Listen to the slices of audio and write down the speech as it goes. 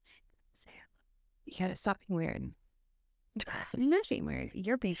You gotta stop being weird. I'm not being weird.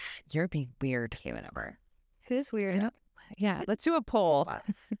 You're being weird. okay, whatever. Who's weird? Yeah, let's do a poll.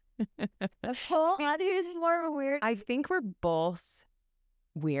 A poll on who's more weird? I think we're both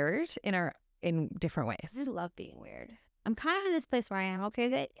weird in different I ways. love being weird. I'm kind of in this place where I am okay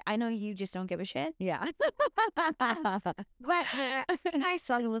with it. I know you just don't give a shit. Yeah. But I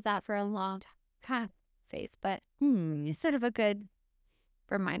struggled with that for a long time. Kind of phase, but it's sort of a good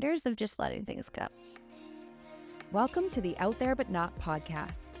reminders of just letting things go. Welcome to the Out There But Not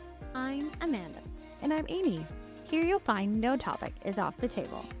podcast. I'm Amanda. And I'm Amy. Here you'll find no topic is off the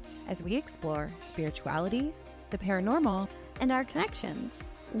table as we explore spirituality, the paranormal, and our connections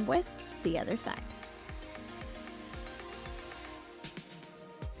with the other side.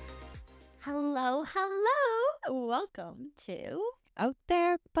 Hello. Welcome to Out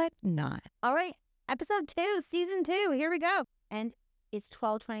There But Not. All right, episode 2, season 2. Here we go. And it's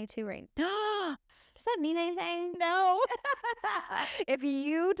 12:22 right now. Does that mean anything? No. If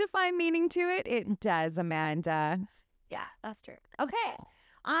you define meaning to it, it does, Amanda. Yeah, that's true. Okay.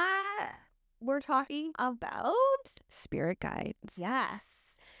 We're talking about spirit guides.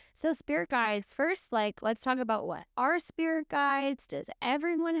 Yes. So spirit guides, first, let's talk about what are spirit guides. Does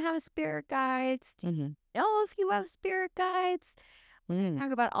everyone have spirit guides? Do you know if you have spirit guides?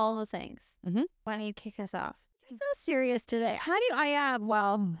 Talk about all the things. Why don't you kick us off? You're so serious today.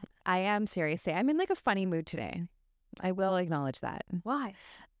 I am serious. I'm in a funny mood today. I will acknowledge that. Why?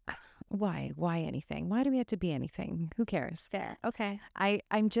 Why anything? Why do we have to be anything? Who cares? Fair. Okay.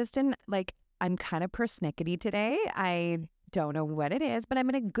 I'm just in I'm kind of persnickety today. I don't know what it is, but I'm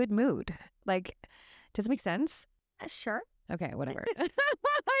in a good mood. Does it make sense? Sure. Okay, whatever.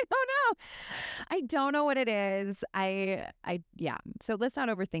 I don't know what it is. Yeah. So let's not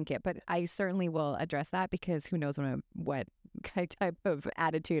overthink it, but I certainly will address that because who knows what type of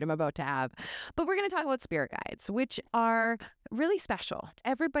attitude I'm about to have. But we're going to talk about spirit guides, which are really special.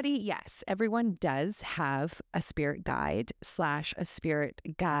 Everyone does have a spirit guide / a spirit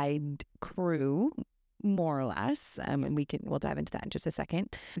guide crew, more or less. And we'll dive into that in just a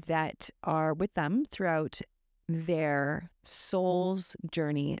second, that are with them throughout their soul's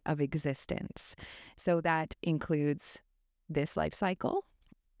journey of existence. So that includes this life cycle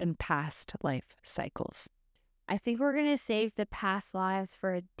and past life cycles. I think we're going to save the past lives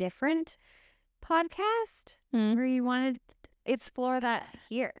for a different podcast where you want to explore that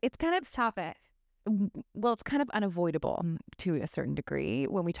here. It's kind of topic. Well, it's kind of unavoidable to a certain degree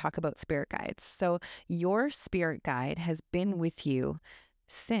when we talk about spirit guides. So your spirit guide has been with you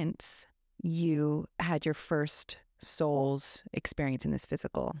since you had your first soul's experience in this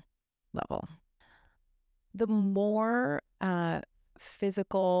physical level. The more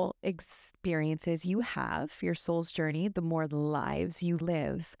physical experiences you have, your soul's journey, the more lives you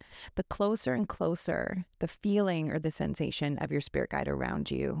live, the closer and closer the feeling or the sensation of your spirit guide around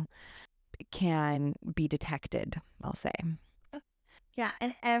you can be detected, I'll say. Yeah,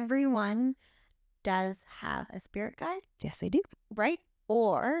 and everyone does have a spirit guide. Yes, they do. Right?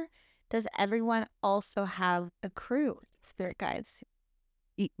 Or does everyone also have a crew of spirit guides?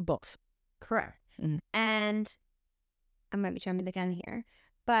 Both. Correct. And I might be jumping the gun here,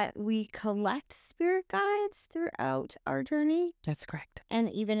 but we collect spirit guides throughout our journey. That's correct. And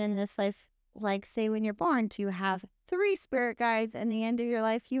even in this life, say when you're born, do you have 3 spirit guides, and the end of your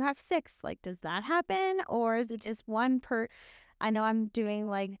life you have 6? Does that happen, or is it just one per? I know I'm doing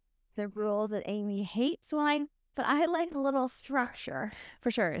the rules that Amy hates but I like a little structure.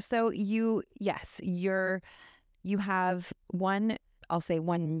 For sure. So you have one, I'll say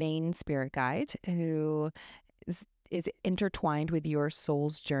one main spirit guide who is intertwined with your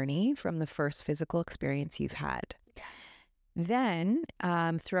soul's journey from the first physical experience you've had. Then,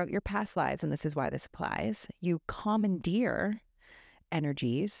 throughout your past lives, and this is why this applies, you commandeer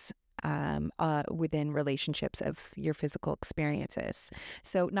energies within relationships of your physical experiences.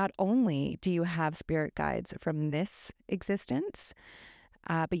 So not only do you have spirit guides from this existence,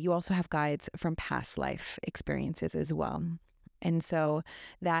 but you also have guides from past life experiences as well. And so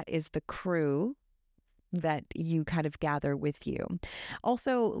that is the crew that you kind of gather with you.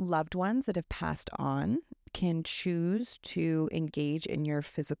 Also, loved ones that have passed on can choose to engage in your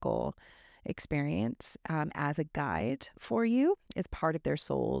physical experience as a guide for you, as part of their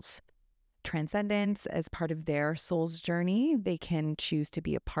soul's transcendence, as part of their soul's journey. They can choose to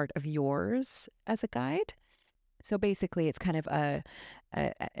be a part of yours as a guide. So basically, it's kind of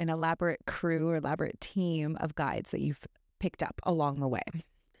an elaborate crew or elaborate team of guides that you've picked up along the way.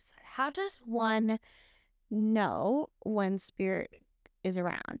 How does one know when spirit is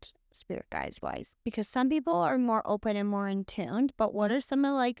around? spirit guides wise? Because some people are more open and more in tuned, but what are some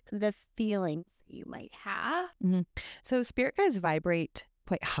of like the feelings you might have? Mhm. So spirit guides vibrate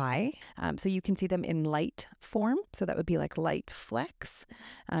quite high. So you can see them in light form. So that would be like light flecks,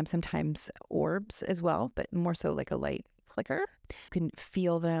 sometimes orbs as well, but more so like a light flicker. You can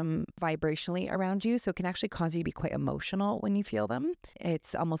feel them vibrationally around you. So it can actually cause you to be quite emotional when you feel them.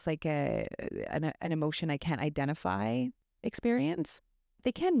 It's almost like an emotion I can't identify experience.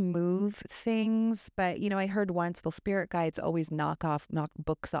 They can move things, but I heard once, well, spirit guides always knock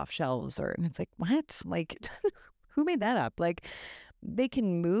books off shelves, and it's like, what? Like, who made that up? Like, they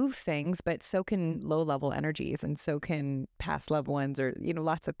can move things, but so can low level energies, and so can past loved ones, or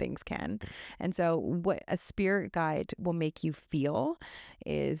lots of things can. And so, what a spirit guide will make you feel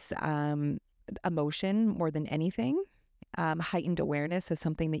is emotion more than anything, heightened awareness of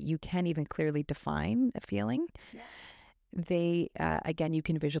something that you can't even clearly define a feeling. They, again, you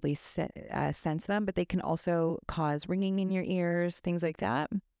can visually sense them, but they can also cause ringing in your ears, things like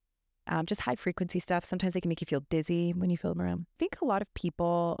that. Just high frequency stuff. Sometimes they can make you feel dizzy when you feel them around. I think a lot of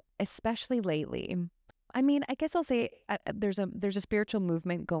people, especially lately, I mean, I guess I'll say there's a spiritual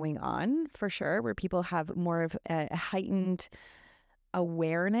movement going on for sure, where people have more of a heightened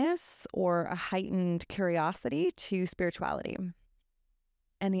awareness or a heightened curiosity to spirituality,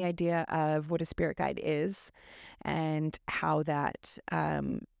 and the idea of what a spirit guide is and how that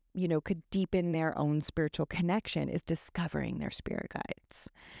could deepen their own spiritual connection is discovering their spirit guides.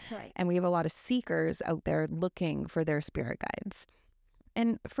 Right. And we have a lot of seekers out there looking for their spirit guides.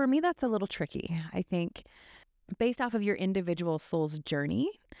 And for me, that's a little tricky. I think based off of your individual soul's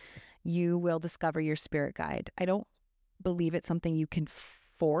journey, you will discover your spirit guide. I don't believe it's something you can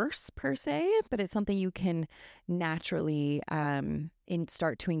force per se, but it's something you can naturally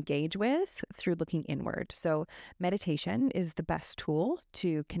start to engage with through looking inward. So meditation is the best tool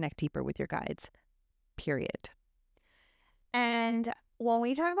to connect deeper with your guides, period. And when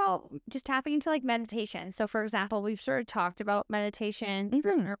we talk about just tapping into like meditation, so for example, we've sort of talked about meditation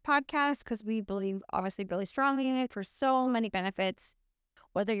through our podcast because we believe obviously really strongly in it for so many benefits.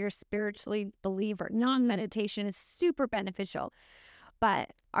 Whether you're spiritually believe or not, meditation is super beneficial.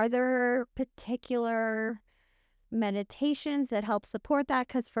 But are there particular meditations that help support that?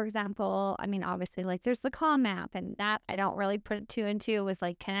 Because, for example, I mean, obviously, like there's the Calm app, and that I don't really put two and two with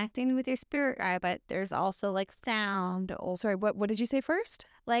like connecting with your spirit guide, but there's also like sound. Or, Sorry, what did you say first?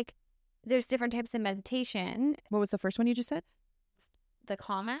 like, there's different types of meditation. What was the first one you just said? The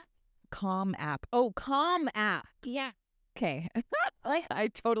Calm app. Calm app. Oh, Calm app. Yeah. Okay. Like, I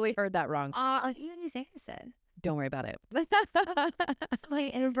totally heard that wrong. You didn't say I said. Don't worry about it.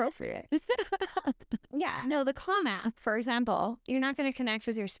 Like inappropriate. Yeah, no, the Calm app, for example, you're not going to connect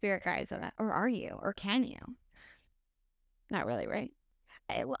with your spirit guides on that, or are you, or can you? Not really, right?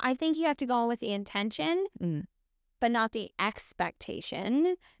 I think you have to go with the intention, but not the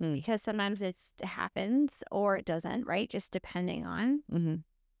expectation, because sometimes it happens or it doesn't, right? Just depending on.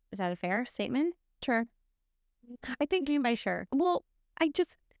 Is that a fair statement? Sure. I think, do you mean by sure? Well,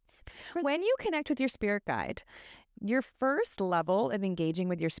 when you connect with your spirit guide, your first level of engaging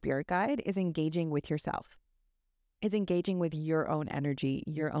with your spirit guide is engaging with yourself, is engaging with your own energy,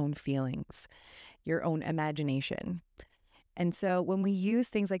 your own feelings, your own imagination. And so when we use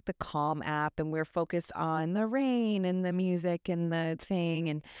things like the Calm app and we're focused on the rain and the music and the thing,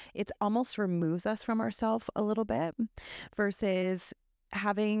 and it almost removes us from ourselves a little bit versus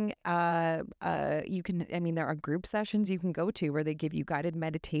having there are group sessions you can go to where they give you guided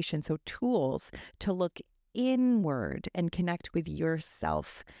meditation, so tools to look inward and connect with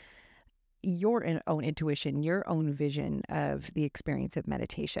yourself, your own intuition, your own vision of the experience of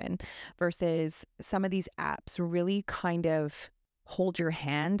meditation, versus some of these apps really kind of hold your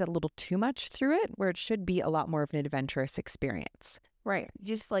hand a little too much through it, where it should be a lot more of an adventurous experience. Right.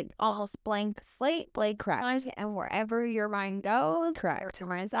 Just like almost blank slate, Correct. And wherever your mind goes, Correct. Your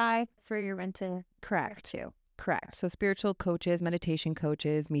mind's eye, that's where you're meant to. Correct. Correct. So spiritual coaches, meditation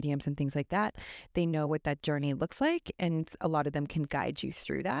coaches, mediums, and things like that, they know what that journey looks like. And a lot of them can guide you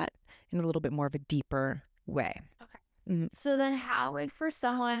through that in a little bit more of a deeper way. Okay. So then how would, for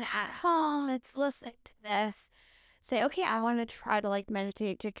someone at home that's listening to this, say, okay, I want to try to like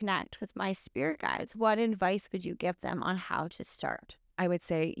meditate to connect with my spirit guides, what advice would you give them on how to start? I would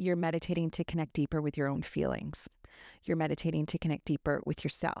say you're meditating to connect deeper with your own feelings. You're meditating to connect deeper with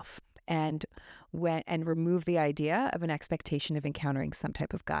yourself. and remove the idea of an expectation of encountering some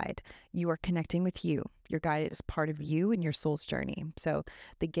type of guide. You are connecting with you. Your guide is part of you and your soul's journey. So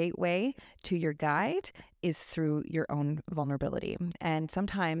the gateway to your guide is through your own vulnerability. And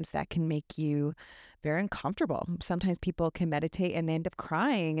sometimes that can make you very uncomfortable. Sometimes people can meditate and they end up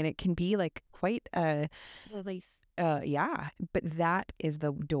crying, and it can be like quite a release. Yeah, but that is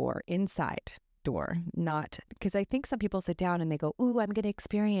the door, inside door, not because I think some people sit down and they go, "Ooh, I'm going to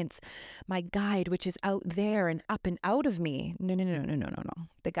experience my guide, which is out there and up and out of me." No, no, no, no, no, no, no.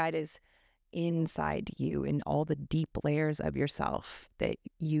 The guide is inside you in all the deep layers of yourself that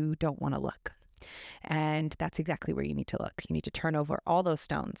you don't want to look. And that's exactly where you need to look. You need to turn over all those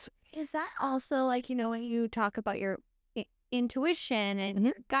stones. Is that also like, when you talk about your intuition and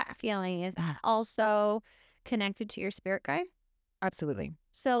your gut feeling, is that also connected to your spirit guide? Absolutely.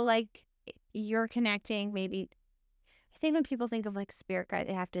 So like you're connecting, maybe I think when people think of like spirit guide,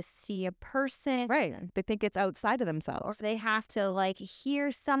 they have to see a person. Right. They think it's outside of Or themselves. they have to like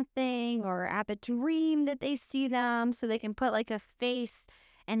hear something or have a dream that they see them, so they can put like a face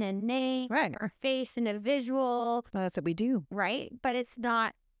and a name, Right. or a face and a visual. Well, that's what we do. Right. But it's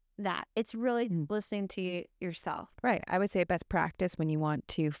not that. It's really listening to yourself. Right. I would say best practice when you want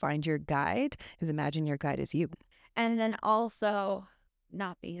to find your guide is imagine your guide is you. And then also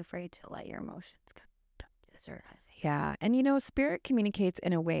not be afraid to let your emotions come to the surface. Yeah. And spirit communicates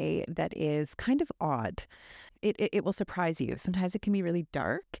in a way that is kind of odd. It will surprise you. Sometimes it can be really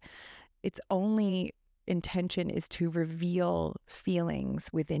dark. Its only intention is to reveal feelings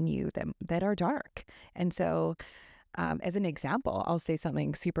within you that are dark. And so, as an example, I'll say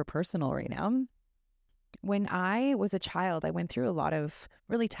something super personal right now. When I was a child, I went through a lot of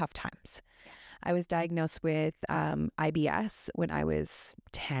really tough times. I was diagnosed with IBS when I was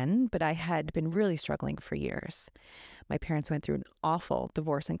 10, but I had been really struggling for years. My parents went through an awful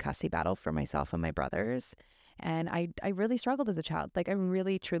divorce and custody battle for myself and my brothers. And I really struggled as a child. Like I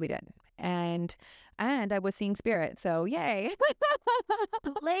really, truly did. And I was seeing spirit. So yay.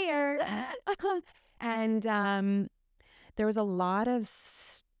 Layer. And there was a lot of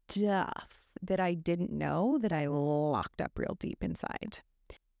stuff that I didn't know that I locked up real deep inside.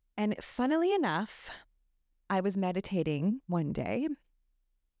 And funnily enough, I was meditating one day,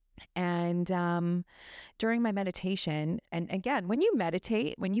 and during my meditation, and again, when you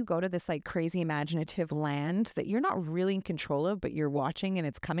meditate, when you go to this like crazy imaginative land that you're not really in control of, but you're watching and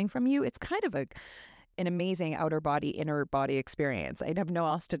it's coming from you, it's kind of an amazing outer body, inner body experience. I'd have no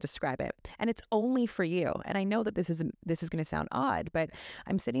else to describe it. And it's only for you. And I know that this is going to sound odd, but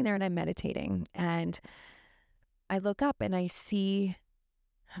I'm sitting there and I'm meditating, and I look up and I see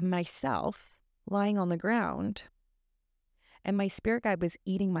myself lying on the ground, and my spirit guide was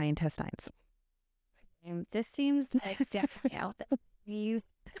eating my intestines. This seems like definitely out there. You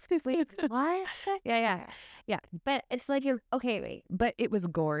wait, what? Yeah. But it's like you're okay. Wait, but it was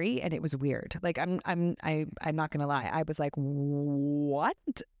gory and it was weird. Like I'm not gonna lie. I was like, what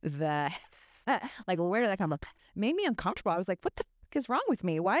the? Like, where did that come from? Made me uncomfortable. I was like, what the is wrong with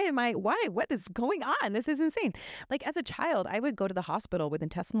me? What is going on? This is insane. Like as a child, I would go to the hospital with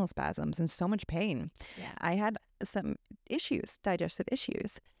intestinal spasms and so much pain. Yeah. I had some issues, digestive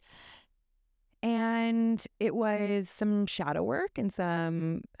issues. And it was some shadow work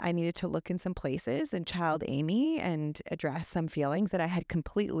and I needed to look in some places and child Amy and address some feelings that I had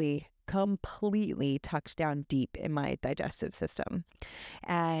completely tucked down deep in my digestive system.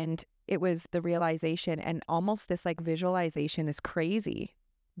 And it was the realization and almost this like visualization, this crazy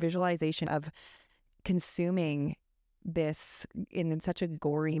visualization of consuming this in such a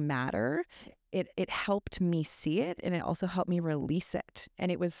gory matter. It helped me see it, and it also helped me release it.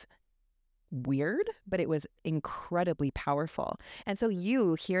 And it was weird, but it was incredibly powerful. And so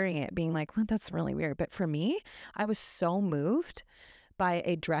you hearing it being like, well, that's really weird. But for me, I was so moved by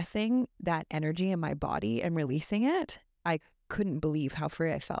addressing that energy in my body and releasing it. I couldn't believe how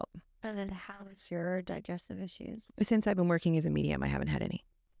free I felt. And then how is your digestive issues? Since I've been working as a medium, I haven't had any.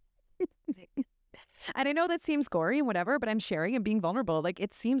 And I know that seems gory and whatever, but I'm sharing and being vulnerable. Like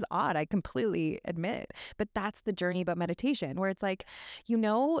it seems odd. I completely admit it. But that's the journey about meditation, where it's like,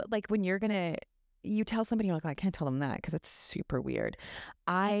 like when you tell somebody, you're like, I can't tell them that because it's super weird.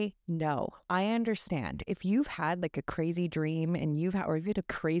 I know. I understand. If you've had like a crazy dream and or if you had a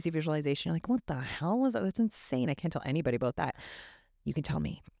crazy visualization, you're like, what the hell was that? That's insane. I can't tell anybody about that. You can tell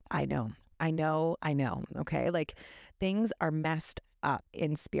me. I know. Okay. Like things are messed up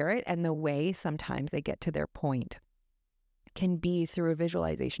in spirit, and the way sometimes they get to their point can be through a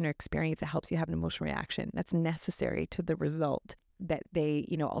visualization or experience that helps you have an emotional reaction that's necessary to the result that they,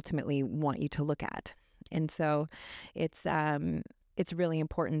 ultimately want you to look at. And so it's it's really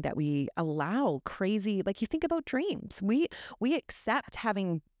important that we allow crazy, like you think about dreams. We accept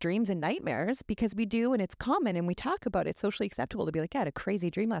having dreams and nightmares because we do, and it's common, and we talk about it. It's socially acceptable to be like, yeah, I had a crazy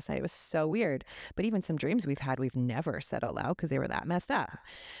dream last night. It was so weird. But even some dreams we've had, we've never said out loud because they were that messed up.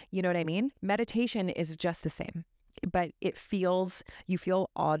 You know what I mean? Meditation is just the same. But you feel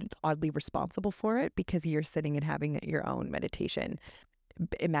oddly responsible for it because you're sitting and having your own meditation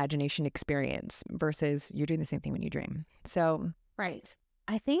imagination experience versus you're doing the same thing when you dream. So, Right.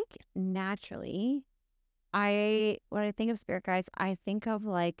 I think naturally, when I think of spirit guides, I think of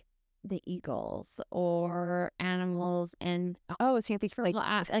like the eagles or animals, and oh, so you think like people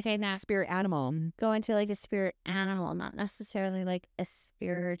ask, okay, now spirit animal. go into like a spirit animal, not necessarily like a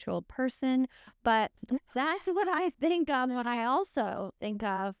spiritual person, but that's what I think of when I also think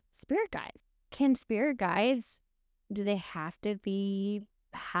of spirit guides. Can spirit guides, do they have to be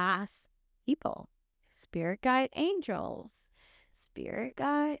past people? Spirit guide angels, spirit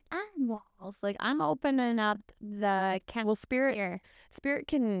guide animals. Like, I'm opening up the can. Well, here. spirit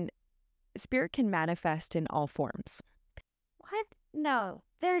can manifest in all forms. What? No,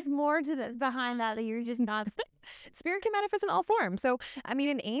 there's more to the behind that you're just not. Spirit can manifest in all forms. So, I mean,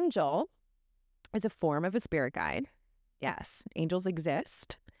 an angel is a form of a spirit guide. Yes, angels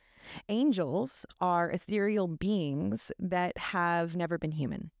exist. Angels are ethereal beings that have never been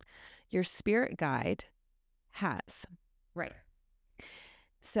human. Your spirit guide has. Right.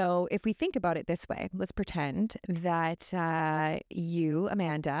 So if we think about it this way, let's pretend that you,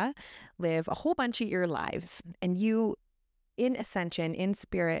 Amanda, live a whole bunch of your lives, and you, in ascension, in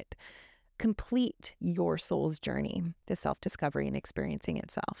spirit, complete your soul's journey to self-discovery and experiencing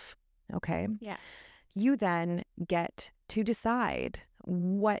itself. Okay? Yeah. You then get to decide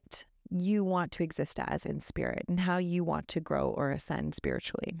what you want to exist as in spirit and how you want to grow or ascend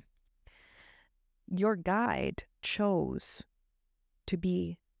spiritually. Your guide chose to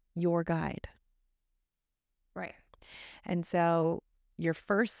be your guide. Right. And so your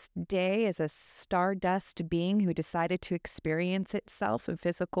first day as a stardust being who decided to experience itself in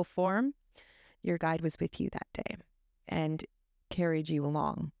physical form, your guide was with you that day and carried you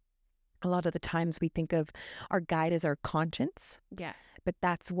along. A lot of the times we think of our guide as our conscience. Yeah. But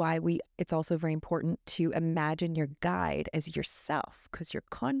that's why it's also very important to imagine your guide as yourself, because your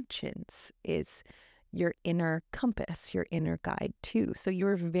conscience is your inner compass, your inner guide too. So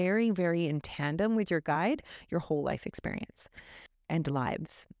you're very, very in tandem with your guide, your whole life experience and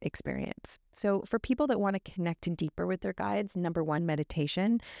lives experience. So for people that want to connect deeper with their guides, number one,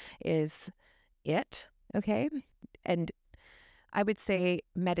 meditation is it, okay? And I would say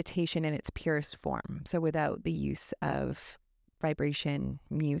meditation in its purest form. So without the use of vibration,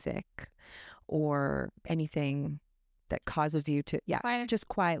 music, or anything that causes you to, just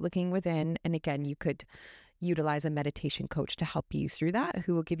quiet, looking within. And again, you could utilize a meditation coach to help you through that,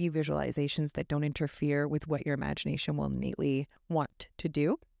 who will give you visualizations that don't interfere with what your imagination will innately want to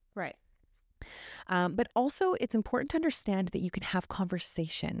do. Right. But also, it's important to understand that you can have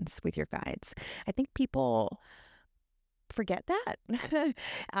conversations with your guides. I think people forget that,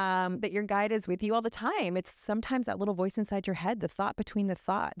 that your guide is with you all the time. It's sometimes that little voice inside your head, the thought between the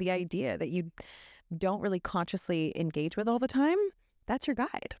thought, the idea that you don't really consciously engage with all the time. That's your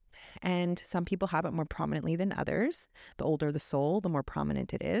guide. And some people have it more prominently than others. The older the soul, the more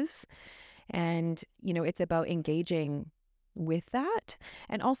prominent it is. And, it's about engaging with that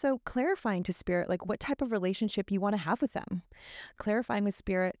and also clarifying to spirit, like what type of relationship you want to have with them. Clarifying with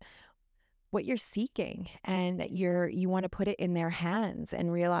spirit what you're seeking, and that you want to put it in their hands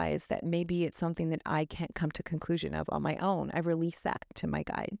and realize that maybe it's something that I can't come to conclusion of on my own. I've released that to my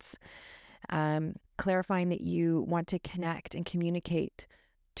guides. Clarifying that you want to connect and communicate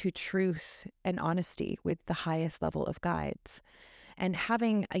to truth and honesty with the highest level of guides, and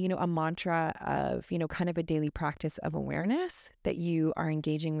having a mantra of kind of a daily practice of awareness that you are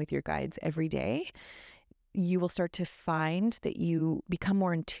engaging with your guides every day. You will start to find that you become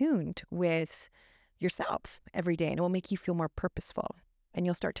more in tune with yourself every day, and it will make you feel more purposeful. And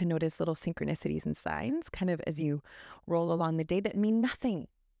you'll start to notice little synchronicities and signs kind of as you roll along the day that mean nothing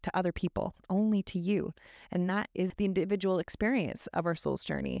to other people, only to you. And that is the individual experience of our soul's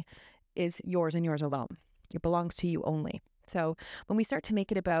journey, is yours and yours alone. It belongs to you only. So when we start to make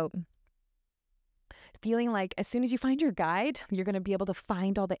it about feeling like as soon as you find your guide, you're going to be able to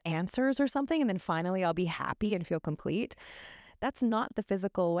find all the answers or something, and then finally I'll be happy and feel complete. That's not the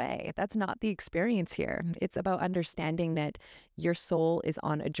physical way. That's not the experience here. It's about understanding that your soul is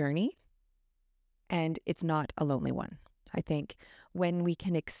on a journey and it's not a lonely one. I think when we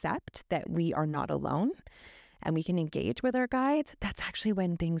can accept that we are not alone and we can engage with our guides, that's actually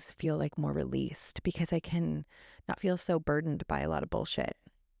when things feel like more released, because I can not feel so burdened by a lot of bullshit,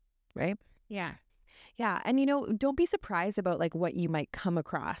 right? Yeah. Yeah. And, don't be surprised about like what you might come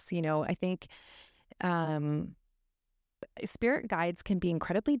across. I think spirit guides can be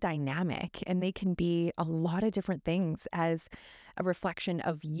incredibly dynamic, and they can be a lot of different things as a reflection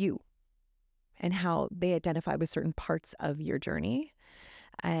of you and how they identify with certain parts of your journey.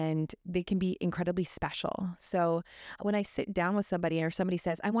 And they can be incredibly special. So when I sit down with somebody or somebody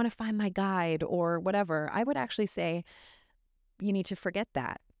says, I want to find my guide or whatever, I would actually say, you need to forget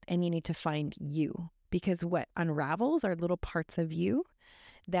that and you need to find you, because what unravels are little parts of you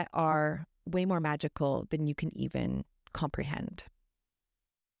that are way more magical than you can even comprehend.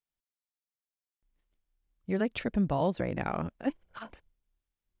 You're like tripping balls right now.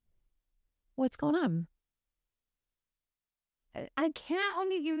 What's going on? I can't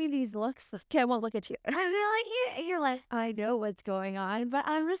only give you these looks. Okay, I won't look at you. I feel like you're like, I know what's going on, but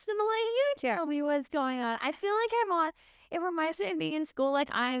I'm just gonna let you tell me what's going on. I feel like it reminds me of being in school, like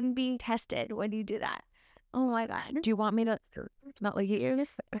I'm being tested when you do that. Oh my God. Do you want me to not look at you?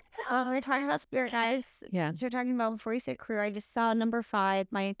 We're talking about spirit guides. Yeah. So we're talking about before you said career, I just saw number 5.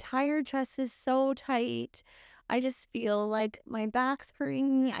 My entire chest is so tight. I just feel like my back's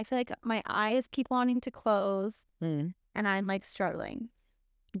hurting me. I feel like my eyes keep wanting to close. And I'm like struggling.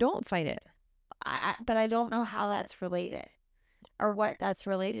 Don't fight it. But I don't know how that's related or what that's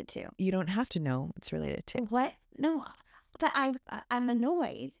related to. You don't have to know what it's related to. What? No, but I'm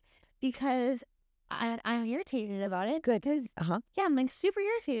annoyed because I'm irritated about it. Good. Because, yeah, I'm like super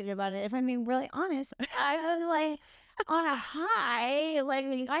irritated about it. If I'm being really honest, I'm like on a high. Like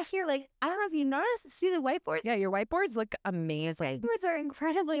I hear, like, I don't know if you noticed, see the whiteboard? Yeah, your whiteboards look amazing. Whiteboards are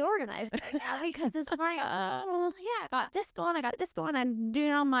incredibly organized right now because it's like, oh, yeah, I got this going. I got this going. I'm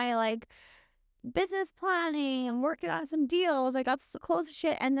doing all my like business planning and working on some deals. I got to close the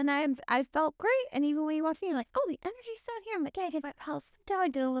shit, and then I felt great. And even when you walked in, you're like, oh, the energy's down here. I'm like, yeah, I did my pulse down. I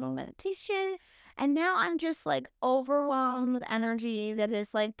did a little meditation, and now I'm just like overwhelmed with energy that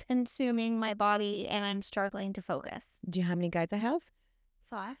is like consuming my body, and I'm struggling to focus. Do you know how many guides I have?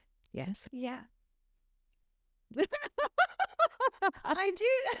 5. Yes. Yeah. I do.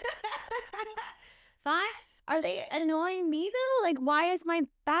 5. Are they annoying me though? Like, why is my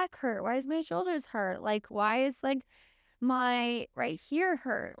back hurt? Why is my shoulders hurt? Like, why is like my right here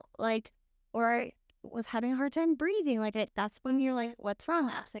hurt? Like, or I was having a hard time breathing. Like, that's when you're like, what's wrong?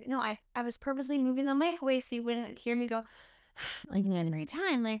 I was like, no, I was purposely moving the mic away so you wouldn't hear me go like every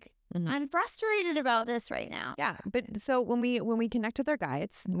time. Like, I'm frustrated about this right now. Yeah, but so when we connect with our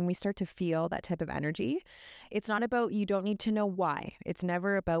guides, when we start to feel that type of energy, it's not about, you don't need to know why. It's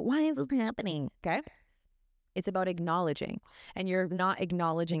never about why is this happening. Okay. It's about acknowledging, and you're not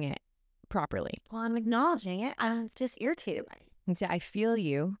acknowledging it properly. Well, I'm acknowledging it. I'm just irritated by it. You say, I feel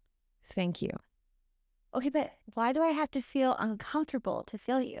you. Thank you. Okay, but why do I have to feel uncomfortable to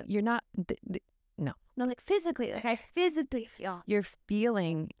feel you? You're not, no. No, like physically, like I physically feel. You're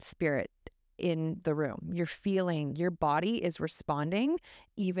feeling spirit in the room. You're feeling your body is responding,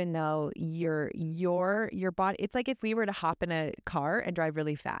 even though your body, it's like if we were to hop in a car and drive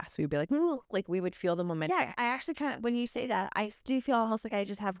really fast, we'd be like we would feel the momentum. Yeah, I actually kind of, when you say that, I do feel almost like I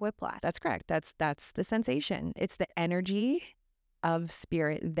just have whiplash. That's correct. That's the sensation. It's the energy of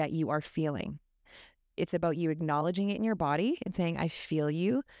spirit that you are feeling. It's about you acknowledging it in your body and saying, I feel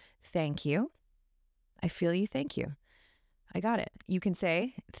you. Thank you. I feel you. Thank you. I got it. You can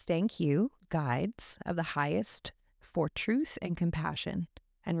say, thank you, guides of the highest, for truth and compassion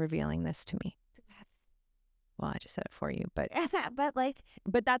and revealing this to me. Well, I just said it for you, but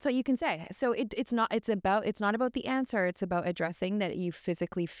but that's what you can say. So it's not about the answer. It's about addressing that you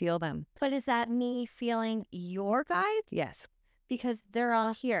physically feel them. But is that me feeling your guides? Yes. Because they're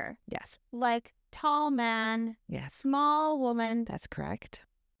all here. Yes. Like tall man. Yes. Small woman. That's correct.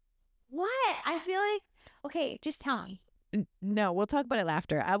 What? I feel like, okay, just tell me. No, we'll talk about it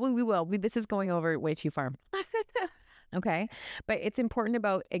after. We will. This is going over way too far. Okay. But it's important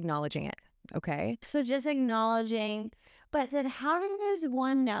about acknowledging it. Okay. So just acknowledging, but then how does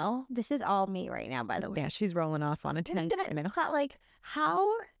one know? This is all me right now, by the way. Yeah, she's rolling off on a tangent right now. But like, how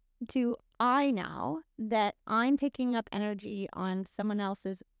do I know that I'm picking up energy on someone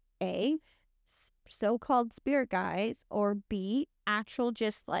else's A, so-called spirit guides, or B, actual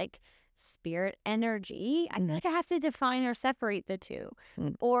just like spirit energy? I feel like I have to define or separate the two.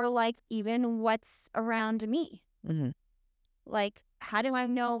 Or like even what's around me. Like, how do I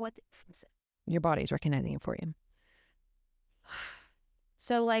know what your body's recognizing it for you?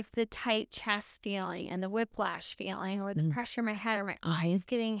 So like the tight chest feeling and the whiplash feeling, or the pressure in my head or my eyes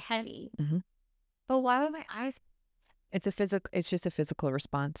getting heavy. But why would my eyes? It's just a physical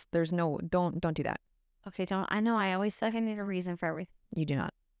response. There's no, don't do that. Okay, don't. I know. I always feel like I need a reason for everything. You do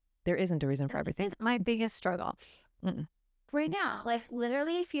not. There isn't a reason for everything. It's my biggest struggle. Mm-mm. Right now, like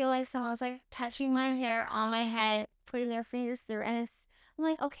literally feel like someone's like touching my hair on my head, putting their fingers through, and I'm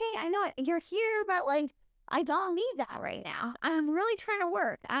like, okay, I know it. You're here, but like, I don't need that right now. I'm really trying to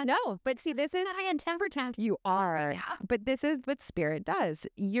work. No, but see, this is, I had temper tantrum. you are, right now. but this is what spirit does.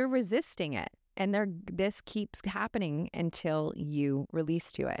 You're resisting it. And this keeps happening until you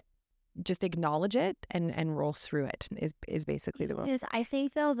release to it. Just acknowledge it and roll through it is basically the rule. Because I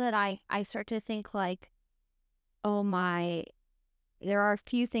think though that I start to think like, oh my, there are a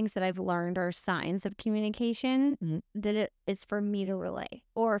few things that I've learned are signs of communication that it's for me to relay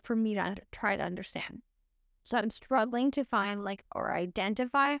or for me to try to understand. So I'm struggling to find like or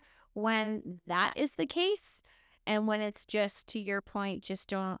identify when that is the case and when it's just, to your point, just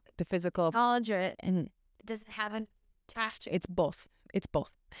don't The physical, acknowledge it and it doesn't have an attached to it. it's both. It's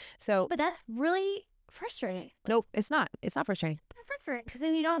both. So, But that's really frustrating. nope, it's not. It's not frustrating. Frustrating because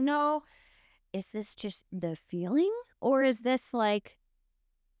then you don't know, is this just the feeling or is this like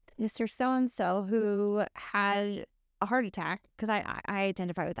Mr. So-and-so who had a heart attack? Because I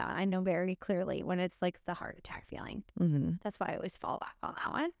identify with that one. I know very clearly when it's like the heart attack feeling. Mm-hmm. That's why I always fall back on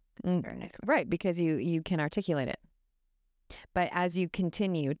that one. Right, because you can articulate it. But as you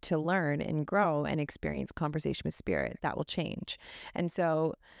continue to learn and grow and experience conversation with spirit, that will change. And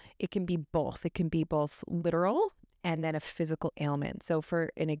so it can be both. It can be both literal and then a physical ailment. So for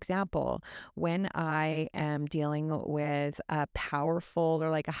an example, when I am dealing with a powerful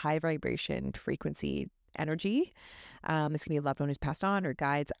or like a high vibration frequency energy, this can be a loved one who's passed on or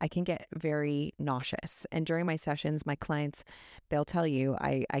guides, I can get very nauseous. And during my sessions, my clients, they'll tell you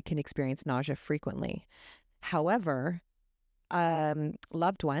I can experience nausea frequently. However,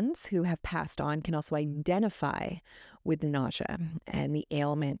 loved ones who have passed on can also identify with the nausea and the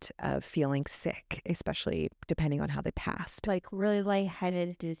ailment of feeling sick, especially depending on how they passed. Like really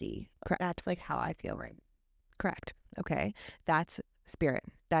lightheaded, dizzy. Correct. That's like how I feel right now. Correct. Okay. That's spirit.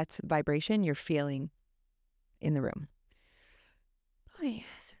 That's vibration you're feeling in the room. Oh,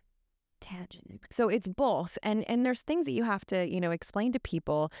 yes. Tangent. So it's both. And there's things that you have to, explain to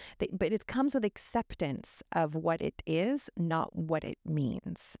people, but it comes with acceptance of what it is, not what it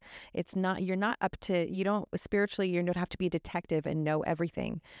means. It's not, you don't have to be a detective and know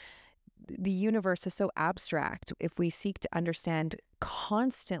everything. The universe is so abstract. If we seek to understand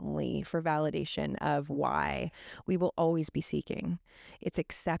constantly for validation of why, we will always be seeking. It's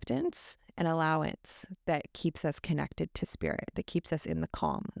acceptance and allowance that keeps us connected to spirit, that keeps us in the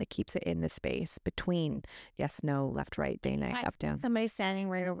calm, that keeps it in the space between yes, no, left, right, day, night, up, down. Somebody's standing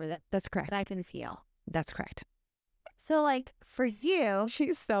right over there That's correct. that I can feel. That's correct. So like for you,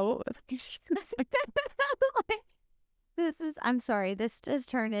 She's so... I'm sorry, this has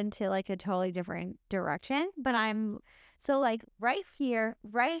turned into like a totally different direction, but so like right here,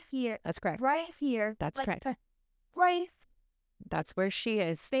 That's correct. right here. That's like, correct. Right. That's where she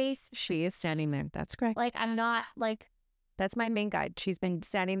is. Space. She is standing there. That's correct. Like I'm not like. That's my main guide. She's been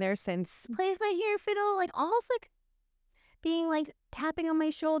standing there since. Plays my hair fiddle, like almost like being like tapping on my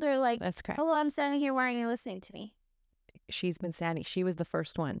shoulder, like. That's correct. Hello, I'm standing here. Why aren't you listening to me? She's been standing. She was the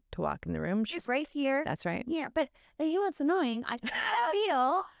first one to walk in the room. She's right here. That's right. Yeah, but you know what's annoying? I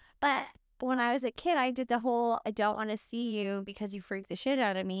feel, but when I was a kid, I did the whole I don't want to see you because you freak the shit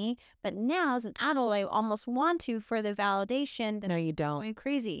out of me. But now as an adult, I almost want to for the validation that No, you I'm don't. going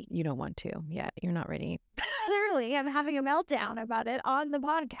crazy. You don't want to. Yeah, you're not ready. Literally, I'm having a meltdown about it on the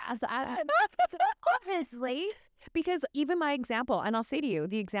podcast. Obviously. Because even my example, and I'll say to you,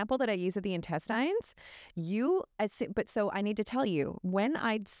 the example that I use of the intestines, so I need to tell you, when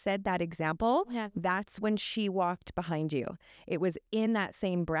I said that example, that's when she walked behind you. It was in that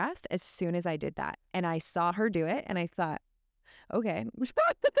same breath as soon as I did that. And I saw her do it and I thought, okay,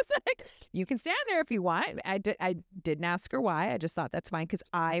 you can stand there if you want. I didn't ask her why. I just thought that's fine because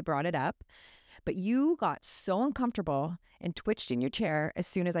I brought it up. But you got so uncomfortable and twitched in your chair as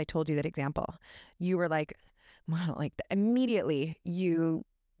soon as I told you that example. You were like, well, I don't like that. Immediately, you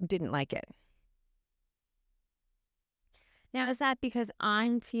didn't like it. Now, is that because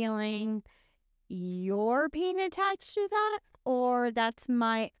I'm feeling your pain attached to that? Or that's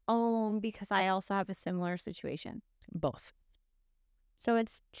my own because I also have a similar situation? Both. So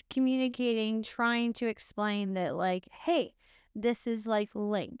it's communicating, trying to explain that like, hey, this is like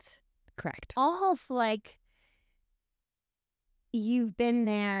linked. Correct. Almost like you've been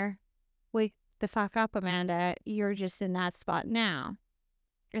there. Wake the fuck up, Amanda. You're just in that spot now.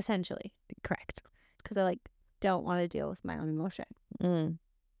 Essentially. Correct. Because I like don't want to deal with my own emotion.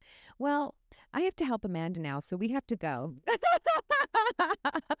 Well, I have to help Amanda now, so we have to go.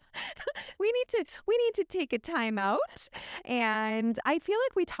 we need to take a time out. And I feel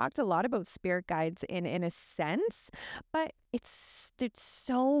like we talked a lot about spirit guides in a sense, but it's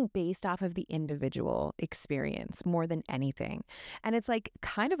so based off of the individual experience more than anything. And it's like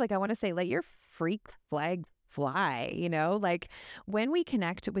kind of like I want to say, let your freak flag fly, you know? Like when we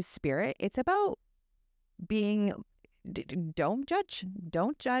connect with spirit, it's about being don't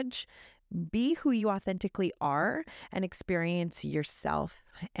judge, be who you authentically are and experience yourself.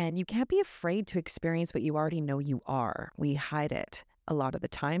 And you can't be afraid to experience what you already know you are. We hide it a lot of the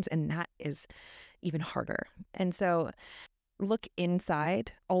times, and that is even harder. And so look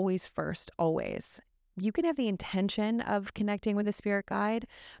inside always first, always. You can have the intention of connecting with a spirit guide,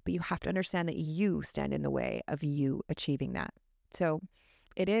 but you have to understand that you stand in the way of you achieving that. So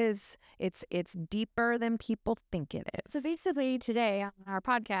it's deeper than people think it is. So basically today on our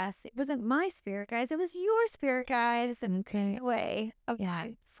podcast, it wasn't my spirit guides, it was your spirit guides and way of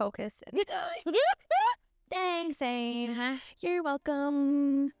my focus. Thanks, Aim. You're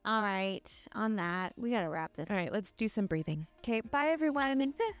welcome. All right, on that, we gotta wrap this. All right, let's do some breathing. Okay, bye everyone. I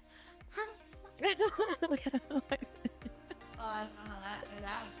don't know how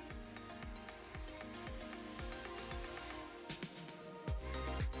that